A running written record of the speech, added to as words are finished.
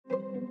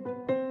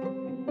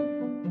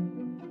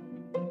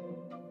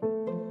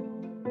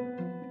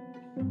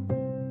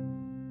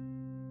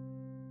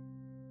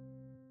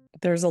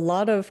There's a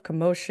lot of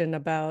commotion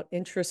about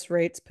interest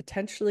rates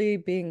potentially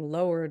being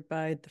lowered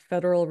by the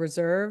Federal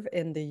Reserve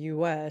in the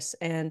US,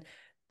 and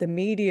the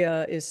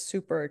media is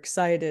super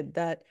excited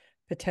that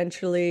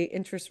potentially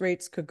interest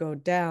rates could go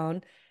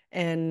down.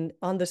 And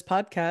on this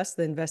podcast,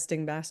 the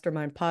Investing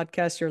Mastermind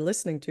podcast you're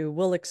listening to,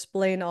 we'll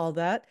explain all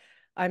that.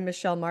 I'm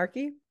Michelle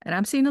Markey, And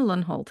I'm Signe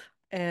Lundholt.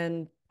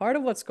 and part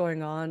of what's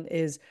going on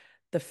is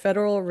the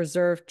Federal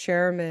Reserve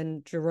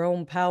Chairman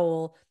Jerome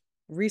Powell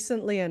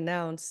recently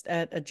announced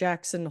at a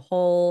Jackson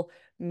Hole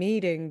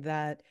meeting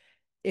that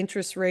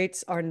interest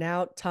rates are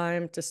now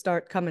time to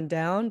start coming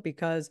down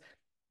because,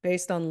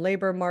 based on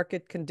labor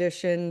market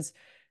conditions,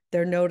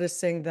 they're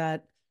noticing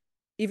that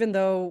even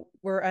though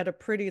we're at a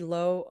pretty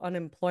low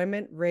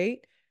unemployment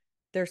rate,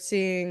 they're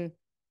seeing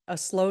a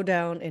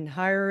slowdown in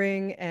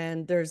hiring,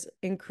 and there's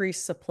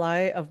increased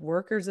supply of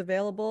workers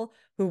available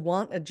who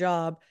want a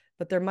job,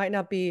 but there might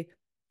not be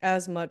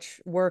as much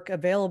work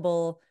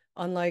available,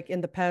 unlike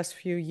in the past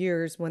few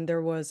years when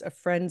there was a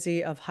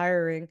frenzy of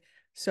hiring.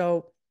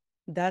 So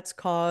that's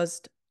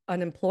caused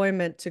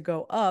unemployment to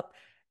go up.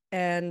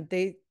 And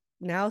they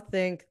now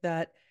think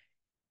that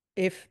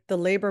if the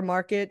labor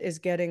market is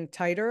getting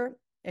tighter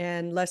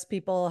and less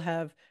people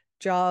have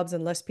jobs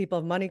and less people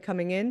have money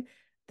coming in,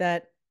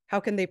 that how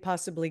can they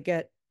possibly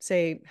get,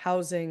 say,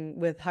 housing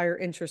with higher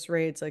interest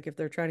rates, like if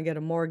they're trying to get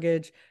a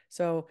mortgage?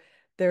 So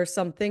there's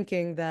some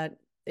thinking that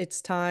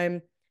it's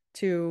time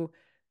to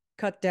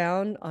cut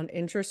down on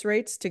interest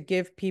rates to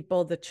give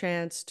people the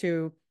chance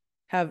to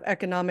have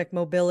economic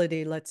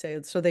mobility, let's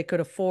say, so they could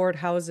afford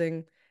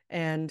housing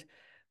and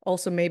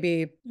also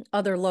maybe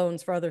other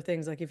loans for other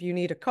things. Like if you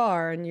need a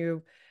car and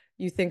you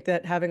think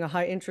that having a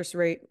high interest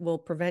rate will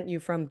prevent you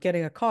from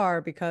getting a car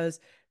because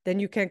then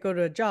you can't go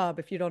to a job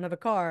if you don't have a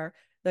car.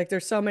 Like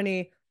there's so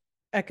many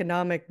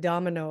economic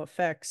domino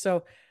effects.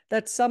 So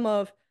that's some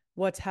of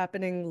what's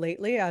happening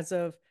lately as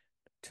of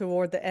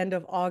toward the end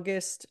of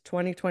August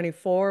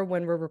 2024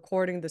 when we're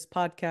recording this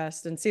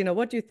podcast. And Sina,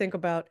 what do you think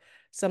about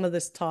some of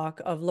this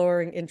talk of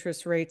lowering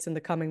interest rates in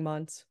the coming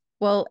months?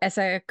 Well, as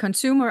a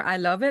consumer, I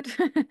love it.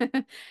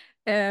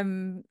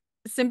 Um,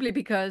 Simply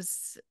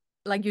because,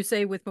 like you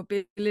say, with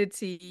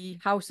mobility,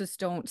 houses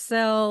don't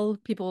sell.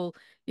 People,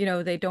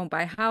 they don't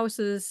buy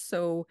houses,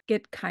 so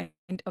get kind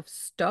of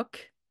stuck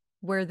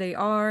where they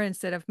are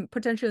instead of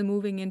potentially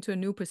moving into a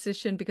new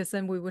position because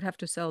then we would have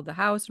to sell the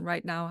house. And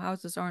right now,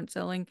 houses aren't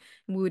selling,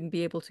 and we wouldn't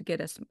be able to get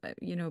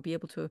be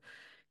able to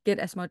get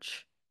as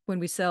much when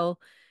we sell.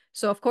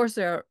 So of course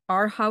there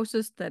are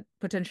houses that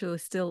potentially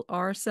still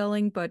are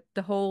selling, but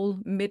the whole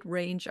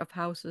mid-range of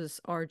houses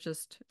are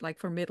just like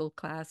for middle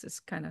class is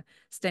kind of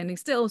standing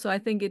still. So I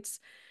think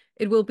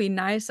it will be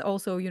nice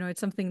also, it's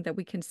something that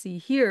we can see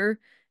here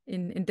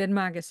in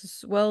Denmark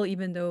as well,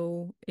 even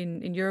though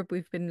in Europe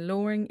we've been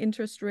lowering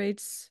interest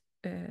rates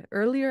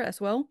earlier as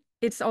well.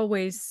 It's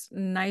always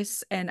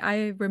nice. And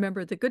I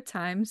remember the good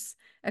times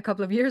a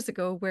couple of years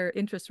ago where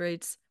interest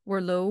rates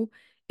were low.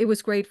 It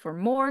was great for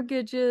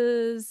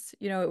mortgages,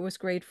 it was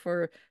great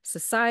for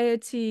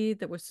society.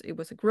 It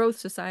was a growth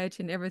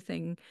society and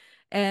everything.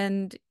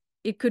 And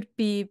it could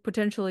be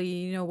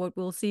potentially, what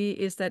we'll see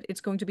is that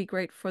it's going to be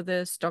great for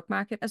the stock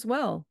market as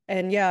well.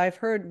 And yeah, I've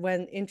heard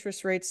when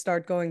interest rates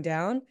start going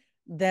down,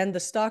 then the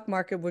stock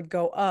market would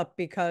go up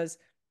because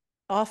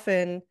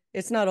often,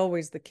 it's not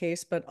always the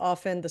case, but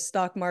often the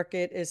stock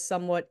market is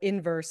somewhat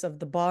inverse of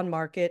the bond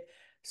market.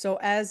 So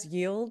as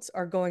yields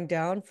are going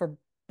down for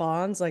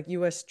bonds like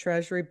US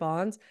Treasury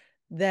bonds,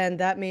 then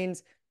that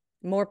means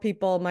more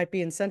people might be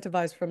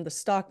incentivized from the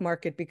stock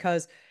market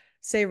because,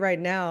 say, right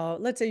now,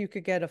 let's say you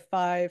could get a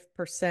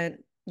 5%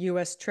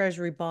 US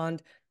Treasury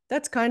bond.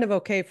 That's kind of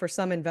okay for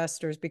some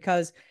investors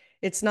because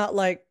it's not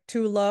like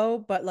too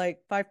low, but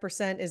like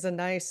 5% is a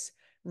nice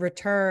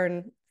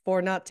return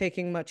for not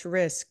taking much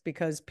risk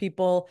because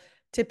people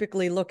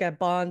typically look at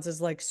bonds as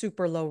like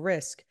super low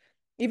risk,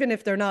 even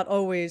if they're not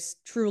always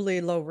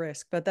truly low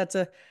risk. But that's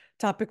a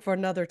topic for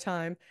another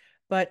time.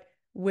 But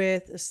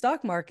with the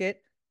stock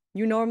market,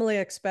 you normally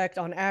expect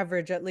on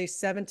average at least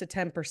 7 to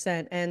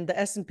 10%. And the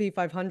S&P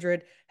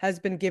 500 has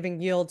been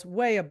giving yields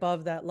way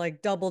above that,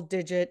 like double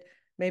digit,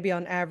 maybe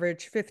on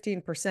average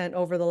 15%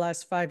 over the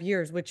last 5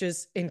 years, which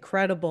is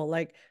incredible.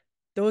 Like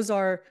those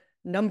are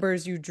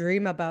numbers you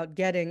dream about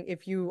getting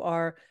if you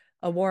are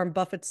a Warren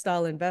Buffett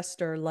style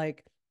investor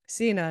like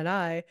Sina and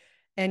I.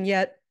 And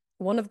yet,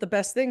 one of the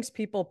best things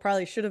people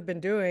probably should have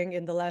been doing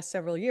in the last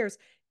several years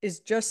is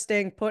just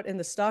staying put in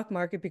the stock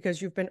market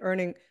because you've been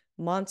earning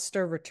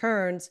monster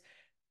returns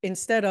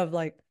instead of,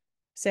 like,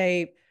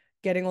 say,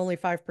 getting only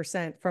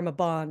 5% from a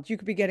bond. You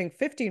could be getting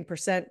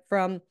 15%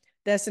 from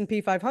the S&P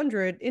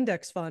 500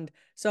 index fund.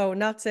 So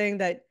not saying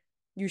that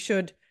you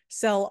should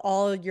sell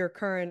all your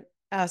current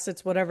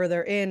assets, whatever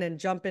they're in, and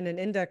jump in an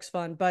index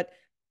fund. But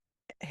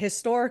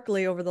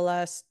historically, over the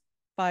last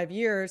 5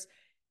 years,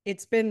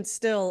 it's been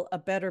still a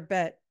better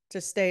bet to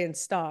stay in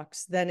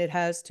stocks than it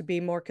has to be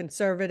more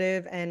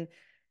conservative and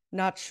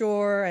not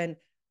sure. And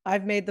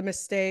I've made the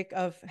mistake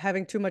of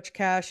having too much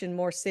cash in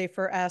more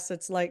safer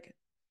assets like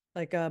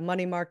like a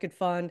money market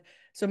fund.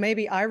 So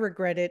maybe I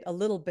regret it a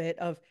little bit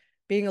of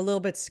being a little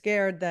bit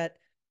scared that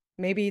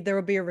maybe there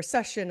will be a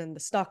recession and the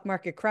stock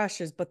market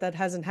crashes, but that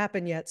hasn't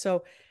happened yet.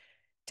 So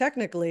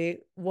technically,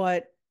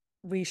 what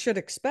we should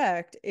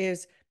expect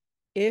is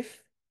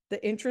if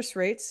the interest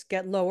rates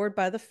get lowered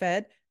by the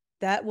Fed,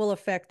 that will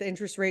affect the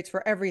interest rates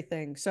for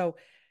everything. So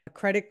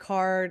credit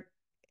card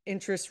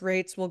interest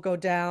rates will go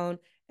down,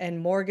 and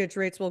mortgage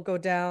rates will go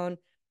down,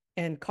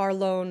 and car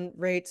loan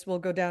rates will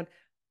go down.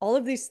 All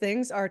of these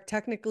things are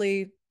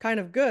technically kind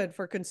of good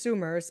for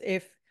consumers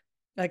if,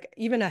 like,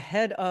 even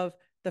ahead of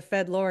the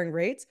Fed lowering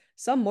rates,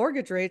 some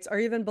mortgage rates are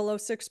even below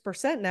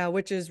 6% now,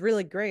 which is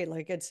really great.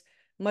 Like, it's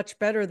much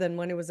better than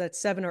when it was at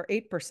 7 or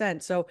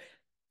 8%. So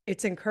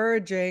it's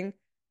encouraging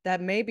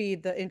that maybe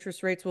the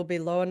interest rates will be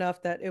low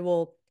enough that it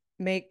will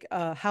make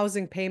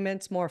housing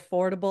payments more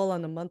affordable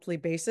on a monthly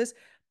basis.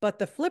 But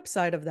the flip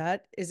side of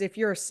that is if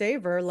you're a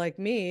saver like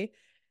me,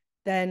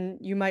 then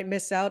you might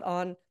miss out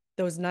on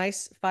those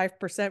nice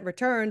 5%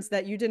 returns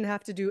that you didn't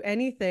have to do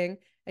anything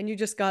and you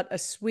just got a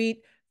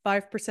sweet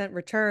 5%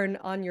 return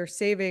on your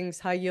savings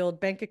high yield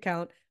bank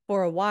account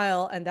for a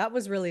while. And that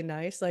was really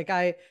nice. Like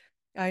I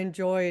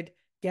enjoyed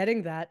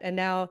getting that. And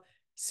now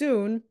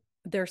soon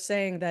they're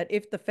saying that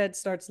if the Fed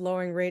starts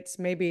lowering rates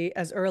maybe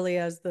as early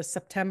as the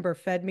September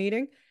Fed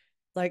meeting,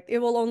 like it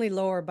will only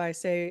lower by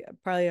say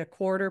probably a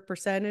quarter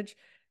percentage.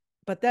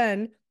 But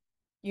then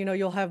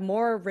you'll have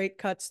more rate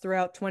cuts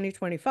throughout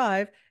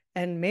 2025.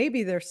 And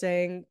maybe they're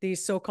saying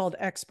these so-called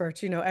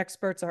experts,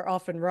 experts are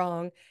often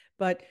wrong,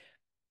 but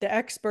the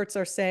experts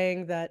are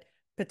saying that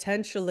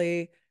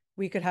potentially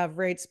we could have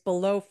rates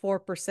below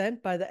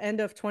 4% by the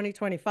end of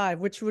 2025,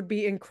 which would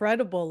be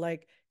incredible.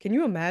 Like, can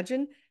you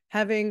imagine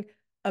having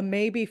a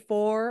maybe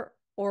 4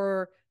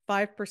 or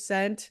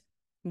 5%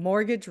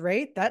 mortgage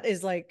rate? That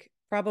is like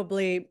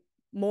probably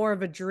more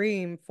of a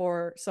dream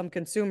for some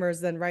consumers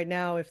than right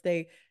now if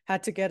they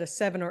had to get a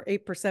 7 or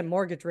 8%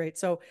 mortgage rate.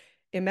 So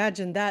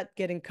imagine that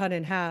getting cut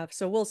in half.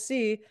 So we'll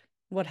see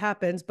what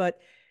happens. But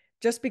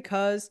just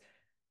because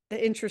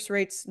the interest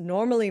rates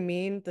normally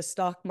mean the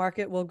stock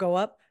market will go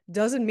up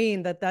doesn't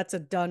mean that that's a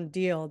done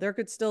deal. There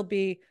could still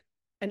be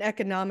an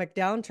economic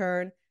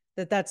downturn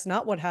that's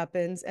not what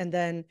happens, and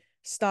then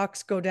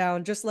stocks go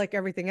down just like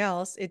everything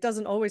else. It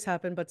doesn't always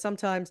happen, but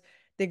sometimes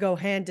they go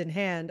hand in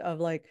hand of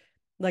like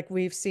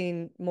we've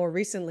seen more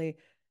recently.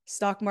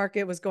 Stock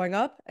market was going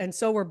up and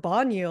so were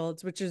bond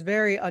yields, which is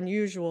very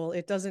unusual.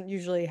 It doesn't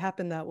usually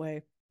happen that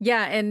way.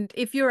 Yeah, and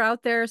if you're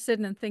out there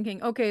sitting and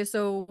thinking, okay,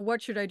 so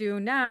what should I do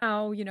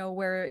now,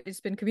 where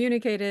it's been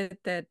communicated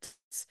that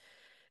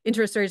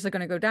interest rates are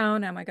going to go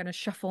down, am I going to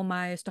shuffle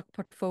my stock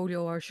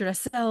portfolio or should I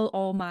sell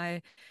all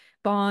my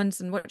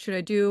bonds and what should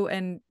I do?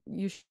 And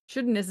you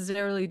shouldn't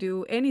necessarily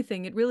do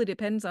anything. It really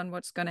depends on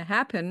what's going to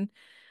happen.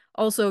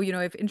 Also,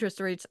 if interest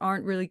rates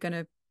aren't really going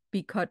to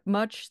be cut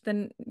much,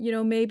 then,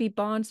 maybe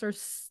bonds are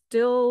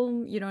still,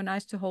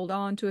 nice to hold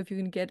on to. If you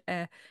can get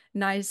a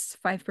nice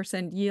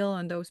 5% yield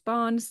on those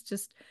bonds,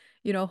 just,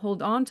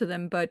 hold on to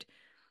them. But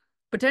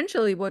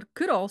potentially what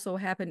could also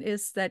happen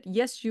is that,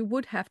 yes, you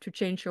would have to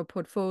change your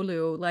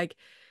portfolio. Like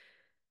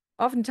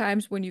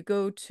oftentimes when you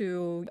go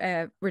to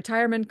a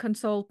retirement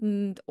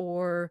consultant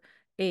or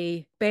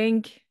a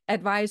bank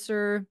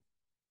advisor,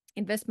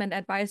 investment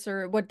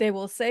advisor, what they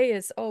will say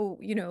is, oh,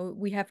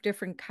 we have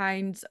different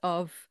kinds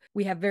of,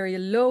 we have very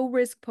low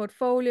risk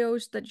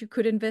portfolios that you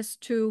could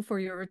invest to for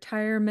your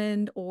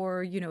retirement,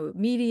 or,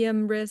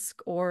 medium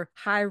risk or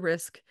high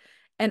risk.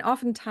 And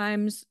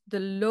oftentimes the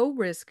low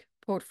risk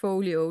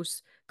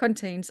portfolios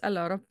contains a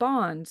lot of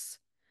bonds.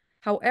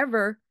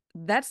 However,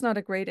 that's not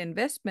a great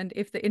investment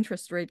if the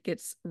interest rate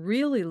gets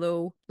really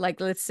low, like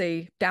let's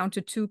say down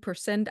to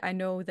 2%. I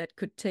know that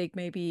could take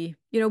maybe,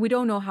 we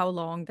don't know how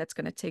long that's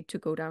going to take to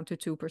go down to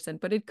 2%,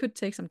 but it could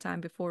take some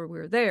time before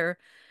we're there.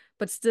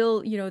 But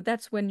still,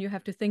 that's when you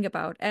have to think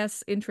about,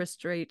 as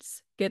interest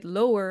rates get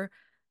lower,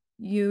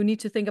 you need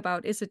to think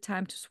about, is it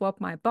time to swap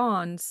my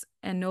bonds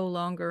and no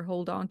longer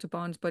hold on to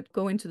bonds, but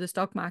go into the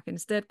stock market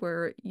instead,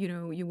 where,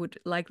 you would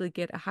likely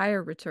get a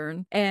higher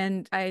return.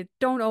 And I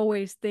don't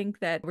always think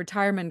that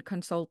retirement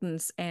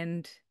consultants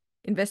and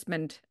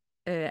investment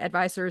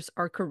advisors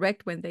are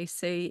correct when they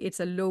say it's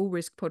a low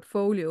risk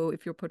portfolio.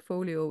 If your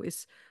portfolio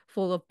is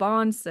full of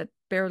bonds that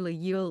barely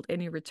yield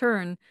any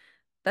return,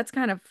 that's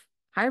kind of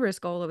high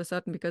risk all of a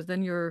sudden, because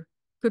then you're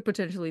could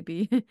potentially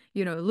be,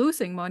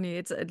 losing money.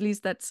 It's at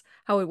least that's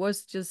how it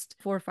was just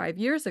 4 or 5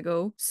 years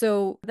ago.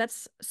 So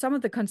that's some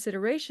of the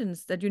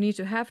considerations that you need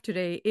to have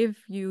today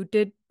if you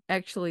did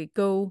actually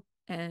go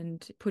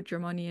and put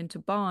your money into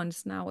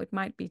bonds. Now it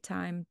might be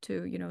time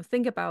to,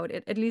 think about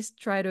it. At least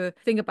try to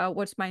think about,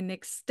 what's my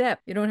next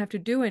step? You don't have to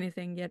do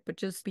anything yet, but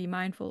just be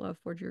mindful of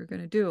what you're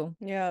going to do.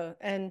 Yeah,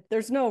 and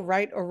there's no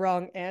right or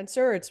wrong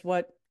answer. It's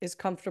what is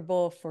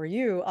comfortable for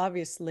you,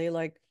 obviously.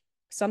 Like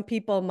some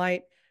people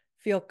might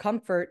feel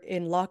comfort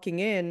in locking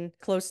in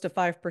close to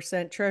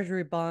 5%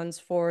 treasury bonds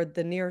for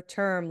the near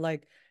term.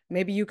 Like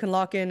maybe you can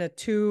lock in a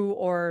 2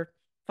 or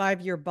 5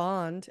 year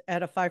bond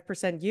at a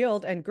 5%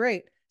 yield, and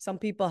great. Some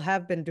people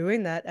have been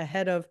doing that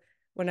ahead of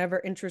whenever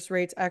interest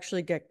rates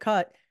actually get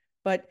cut.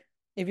 But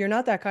if you're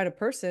not that kind of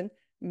person,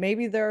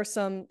 maybe there are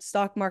some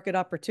stock market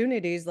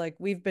opportunities. Like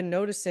we've been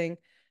noticing,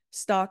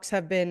 stocks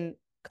have been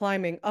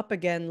climbing up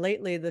again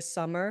lately this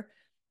summer,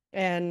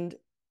 and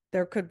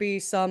there could be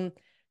some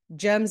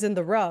gems in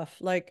the rough,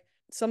 like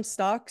some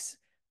stocks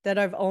that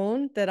I've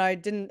owned that I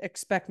didn't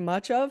expect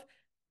much of.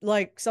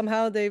 Like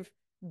somehow they've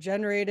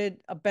generated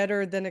a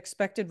better than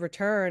expected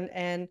return,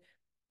 and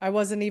I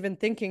wasn't even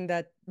thinking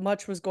that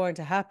much was going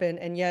to happen.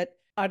 And yet,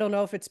 I don't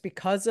know if it's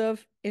because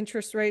of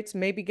interest rates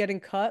maybe getting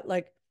cut.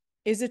 Like,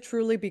 is it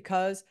truly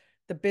because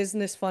the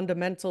business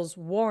fundamentals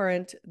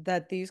warrant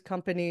that these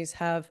companies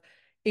have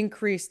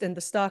increased in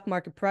the stock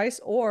market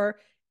price? Or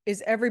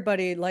is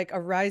everybody like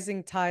a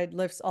rising tide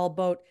lifts all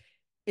boat?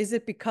 Is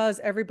it because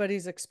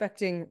everybody's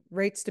expecting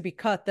rates to be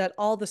cut that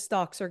all the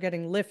stocks are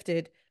getting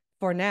lifted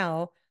for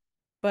now?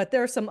 But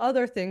there are some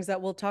other things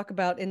that we'll talk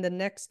about in the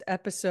next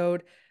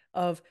episode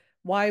of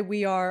why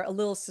we are a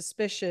little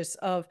suspicious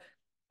of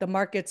the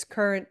market's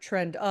current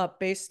trend up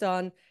based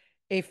on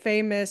a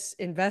famous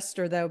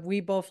investor that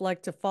we both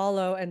like to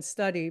follow and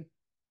study.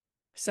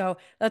 So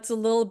that's a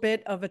little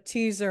bit of a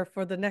teaser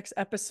for the next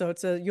episode.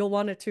 So you'll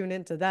want to tune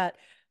into that.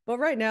 But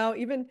right now,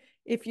 even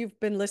if you've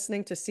been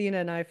listening to Signe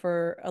and I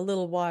for a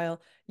little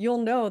while, you'll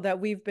know that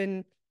we've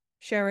been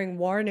sharing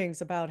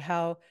warnings about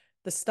how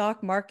the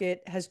stock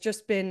market has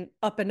just been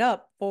up and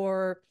up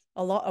for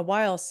a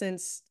while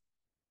since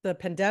the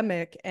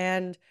pandemic.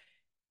 And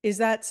is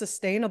that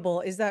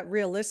sustainable? Is that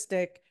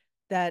realistic?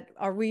 That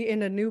are we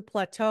in a new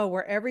plateau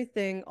where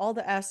everything, all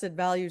the asset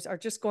values are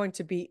just going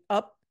to be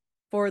up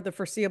for the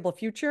foreseeable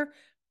future?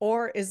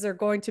 Or is there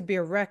going to be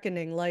a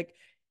reckoning? Like,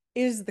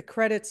 is the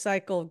credit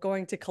cycle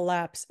going to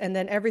collapse and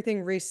then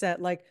everything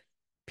reset? Like,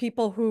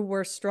 people who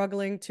were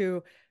struggling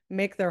to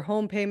make their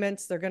home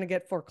payments, they're going to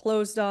get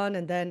foreclosed on.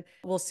 And then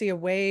we'll see a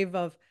wave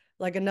of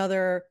like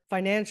another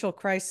financial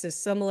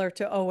crisis similar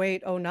to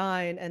 08,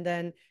 09. And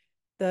then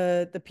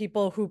the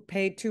people who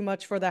paid too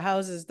much for the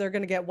houses, they're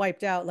going to get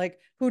wiped out. Like,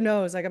 who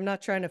knows? Like, I'm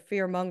not trying to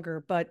fear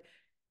monger, but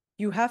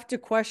you have to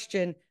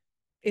question,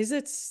 is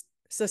it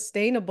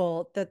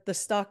sustainable that the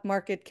stock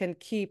market can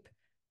keep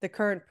the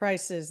current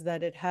prices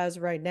that it has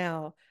right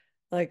now?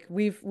 Like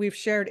we've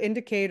shared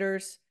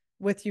indicators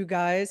with you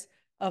guys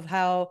of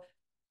how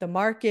the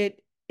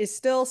market is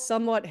still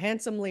somewhat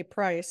handsomely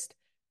priced,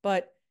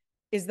 but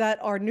is that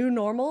our new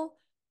normal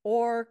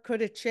or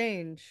could it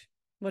change?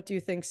 What do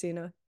you think,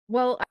 Sina?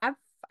 Well,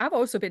 I've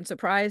also been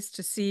surprised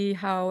to see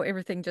how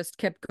everything just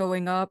kept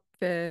going up.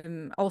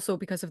 Also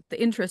because of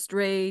the interest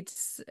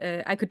rates.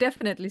 I could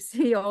definitely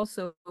see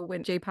also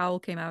when Jay Powell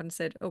came out and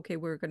said, "Okay,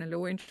 we're going to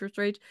lower interest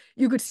rates."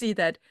 You could see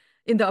that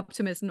in the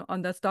optimism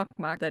on the stock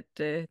market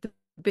that the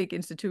big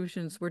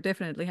institutions were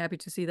definitely happy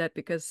to see that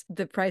because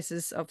the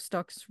prices of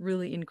stocks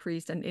really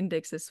increased and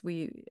indexes.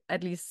 We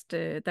at least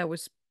that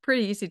was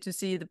pretty easy to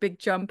see the big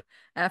jump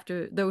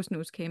after those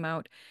news came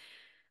out.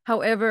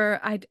 However,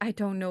 I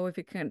don't know if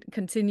it can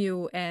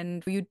continue.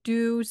 And you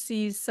do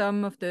see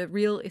some of the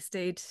real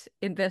estate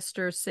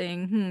investors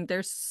saying,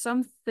 there's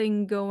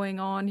something going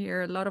on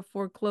here, a lot of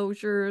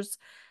foreclosures,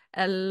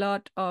 a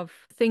lot of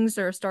things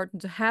that are starting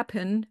to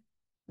happen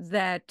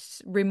that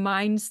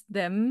reminds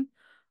them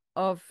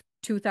of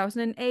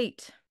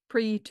 2008.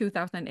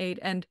 Pre-2008.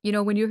 And,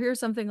 when you hear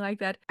something like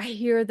that, I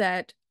hear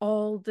that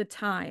all the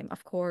time.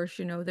 Of course,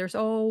 there's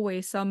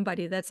always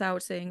somebody that's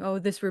out saying, oh,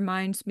 this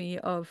reminds me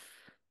of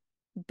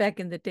back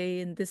in the day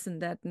and this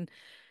and that.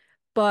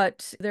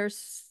 But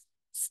there's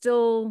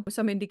still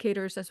some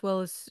indicators as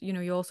well as,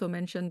 you also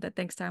mentioned that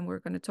next time we're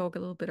going to talk a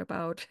little bit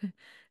about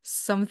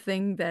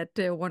something that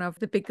one of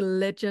the big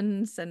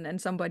legends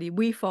and somebody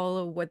we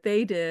follow what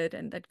they did,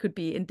 and that could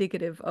be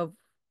indicative of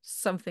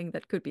something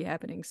that could be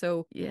happening.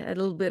 So yeah, a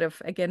little bit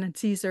of, again, a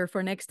teaser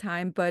for next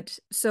time. But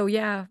so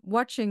yeah,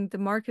 watching the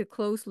market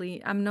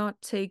closely, I'm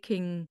not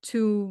taking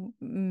too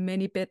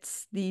many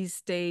bets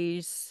these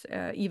days.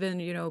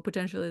 Even,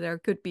 potentially there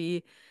could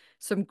be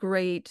some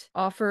great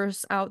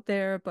offers out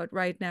there, but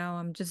right now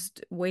I'm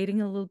just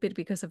waiting a little bit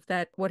because of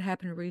that, what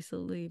happened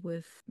recently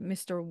with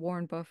Mr.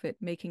 Warren Buffett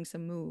making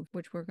some move,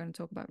 which we're going to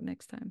talk about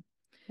next time.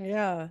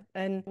 Yeah,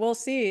 and we'll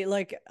see.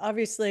 Like,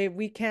 obviously,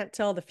 we can't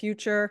tell the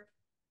future.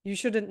 You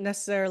shouldn't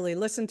necessarily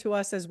listen to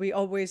us, as we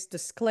always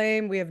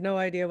disclaim. We have no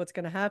idea what's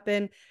going to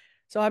happen.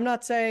 So I'm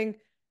not saying,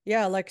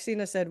 yeah, like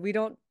Sina said, we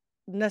don't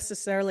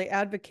necessarily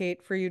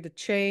advocate for you to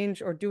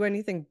change or do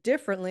anything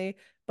differently,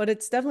 but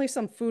it's definitely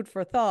some food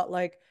for thought.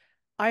 Like,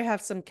 I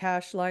have some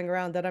cash lying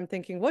around that I'm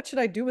thinking, what should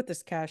I do with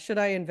this cash? Should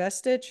I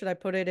invest it? Should I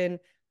put it in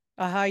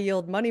a high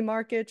yield money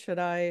market? Should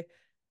I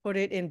put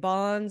it in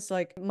bonds?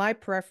 Like, my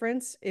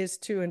preference is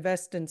to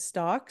invest in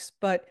stocks,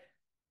 but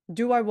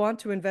do I want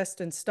to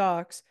invest in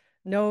stocks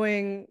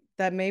knowing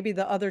that maybe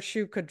the other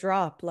shoe could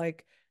drop?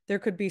 Like, there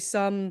could be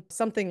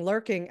something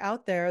lurking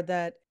out there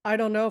that I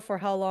don't know for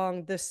how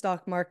long this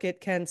stock market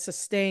can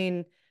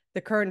sustain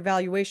the current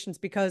valuations,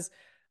 because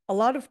a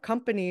lot of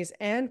companies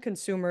and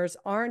consumers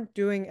aren't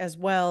doing as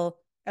well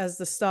as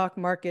the stock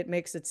market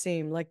makes it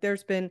seem. Like,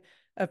 there's been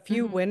a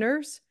few Mhm.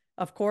 winners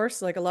Of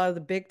course, like a lot of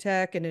the big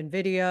tech and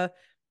Nvidia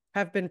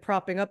have been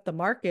propping up the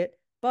market,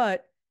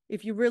 but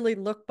if you really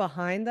look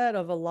behind that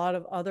of a lot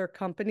of other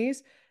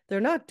companies, they're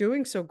not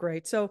doing so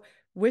great. So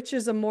which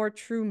is a more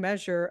true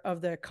measure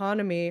of the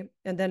economy,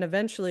 and then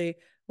eventually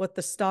what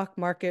the stock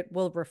market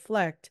will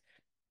reflect?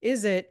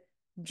 Is it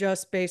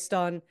just based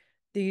on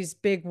these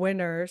big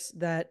winners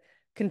that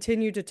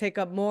continue to take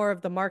up more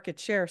of the market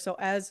share? So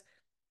as,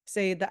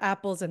 say, the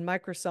Apples and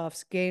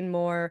Microsofts gain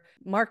more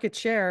market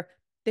share,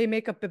 they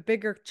make up a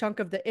bigger chunk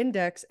of the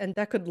index, and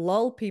that could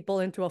lull people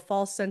into a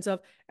false sense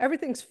of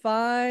everything's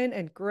fine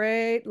and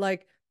great.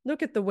 Like,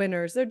 look at the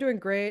winners, they're doing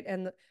great,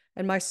 and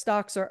my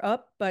stocks are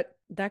up. But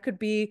that could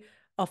be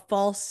a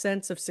false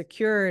sense of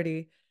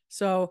security.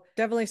 So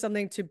definitely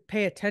something to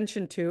pay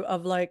attention to,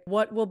 of like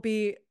what will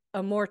be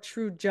a more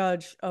true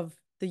judge of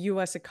the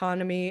US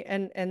economy,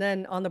 and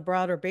then on the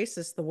broader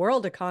basis the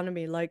world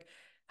economy. Like,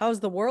 how's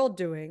the world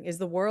doing? Is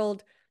the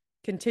world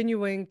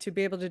continuing to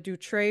be able to do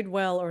trade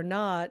well or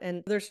not?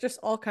 And there's just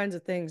all kinds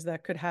of things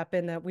that could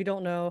happen that we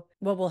don't know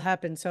what will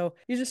happen. So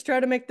you just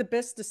try to make the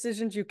best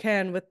decisions you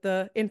can with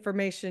the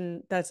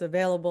information that's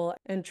available,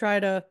 and try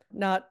to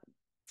not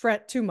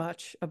fret too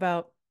much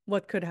about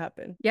what could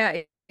happen.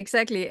 Yeah,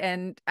 exactly.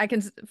 And I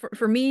can,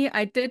 for me,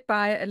 I did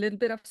buy a little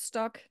bit of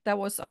stock that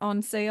was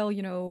on sale,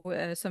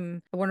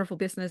 some wonderful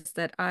business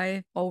that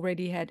I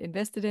already had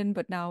invested in,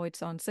 but now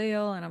it's on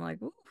sale. And I'm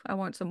like, ooh, I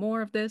want some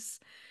more of this.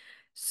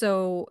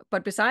 So,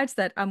 but besides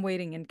that, I'm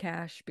waiting in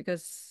cash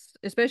because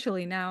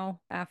especially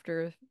now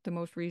after the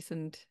most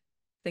recent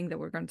thing that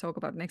we're going to talk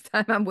about next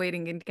time, I'm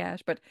waiting in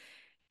cash. But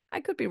I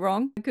could be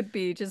wrong. I could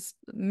be just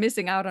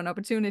missing out on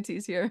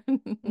opportunities here.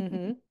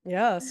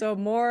 Yeah, so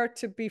more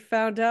to be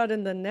found out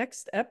in the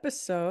next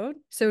episode.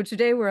 So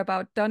today we're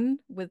about done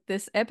with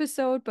this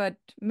episode, but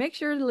make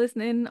sure to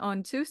listen in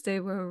on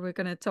Tuesday where we're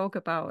going to talk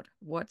about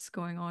what's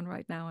going on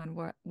right now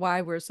and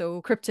why we're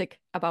so cryptic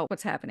about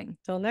what's happening.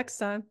 Till next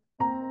time.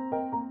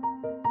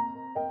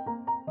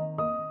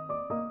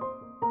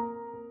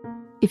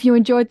 If you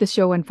enjoyed the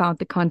show and found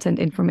the content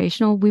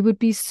informational, we would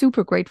be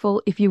super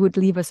grateful if you would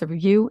leave us a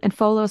review and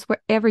follow us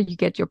wherever you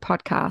get your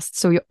podcasts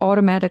so you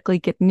automatically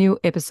get new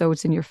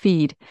episodes in your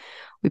feed.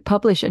 We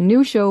publish a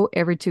new show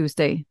every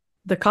Tuesday.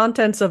 The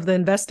contents of the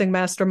Investing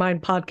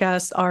Mastermind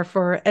podcast are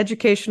for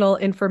educational,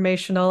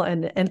 informational,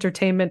 and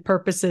entertainment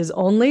purposes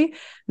only.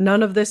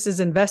 None of this is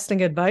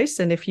investing advice,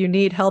 and if you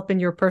need help in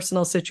your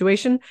personal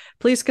situation,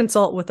 please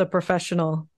consult with a professional.